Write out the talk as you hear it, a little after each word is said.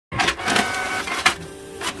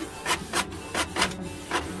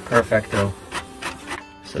Perfecto.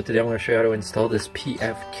 So today I'm going to show you how to install this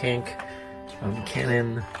PfInk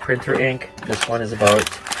Canon printer ink. This one is about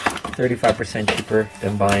 35% cheaper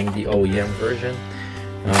than buying the OEM version.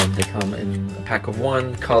 They come in a pack of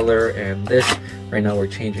one color, and this right now we're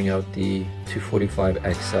changing out the 245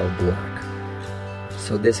 XL black.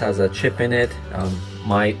 So this has a chip in it.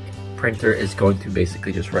 My printer is going to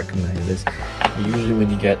basically just recognize this. Usually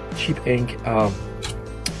when you get cheap ink,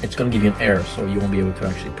 it's going to give you an error, so you won't be able to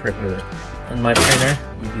actually print with it. In my printer,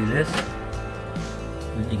 you do this,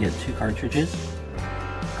 and you get two cartridges,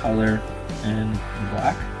 color and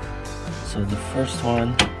black. So the first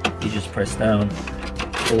one, you just press down,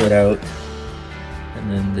 pull it out, and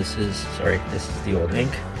then this is the old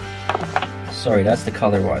ink. Sorry, that's the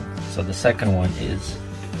color one. So the second one is,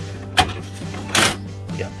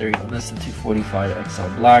 yeah, there you go, that's the 245 XL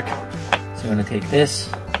black. So I'm going to take this,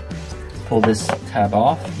 pull this tab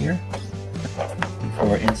off here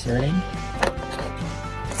before inserting.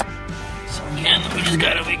 So again, we just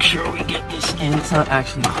gotta make sure we get this in. It's not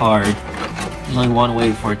actually hard. There's only one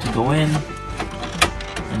way for it to go in,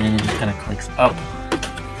 and then it just kind of clicks up.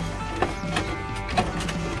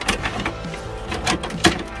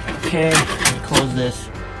 Okay, close this,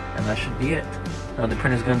 and that should be it. Now the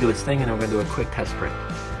printer's gonna do its thing, and then we're gonna do a quick test print.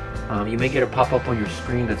 You may get a pop-up on your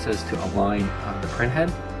screen that says to align the print head.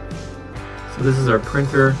 So this is our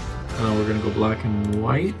printer. We're gonna go black and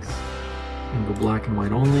white, and go black and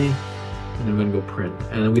white only, and then we're gonna go print.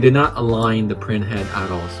 And we did not align the print head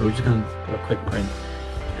at all, so we're just gonna do a quick print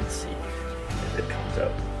and see if it comes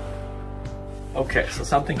out. Okay, so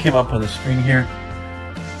something came up on the screen here.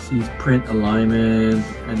 See print alignment,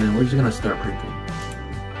 and then we're just gonna start printing.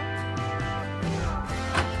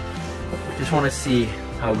 We just want to see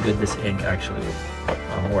how good this ink actually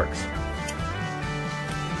works.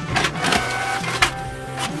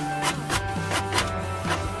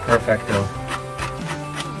 Perfecto.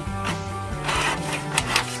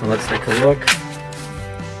 So let's take a look.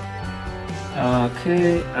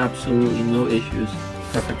 Okay, absolutely no issues.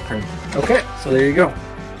 Perfect print. Okay, so there you go.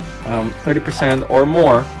 30% or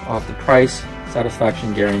more off the price,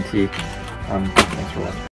 satisfaction guarantee. Thanks for watching.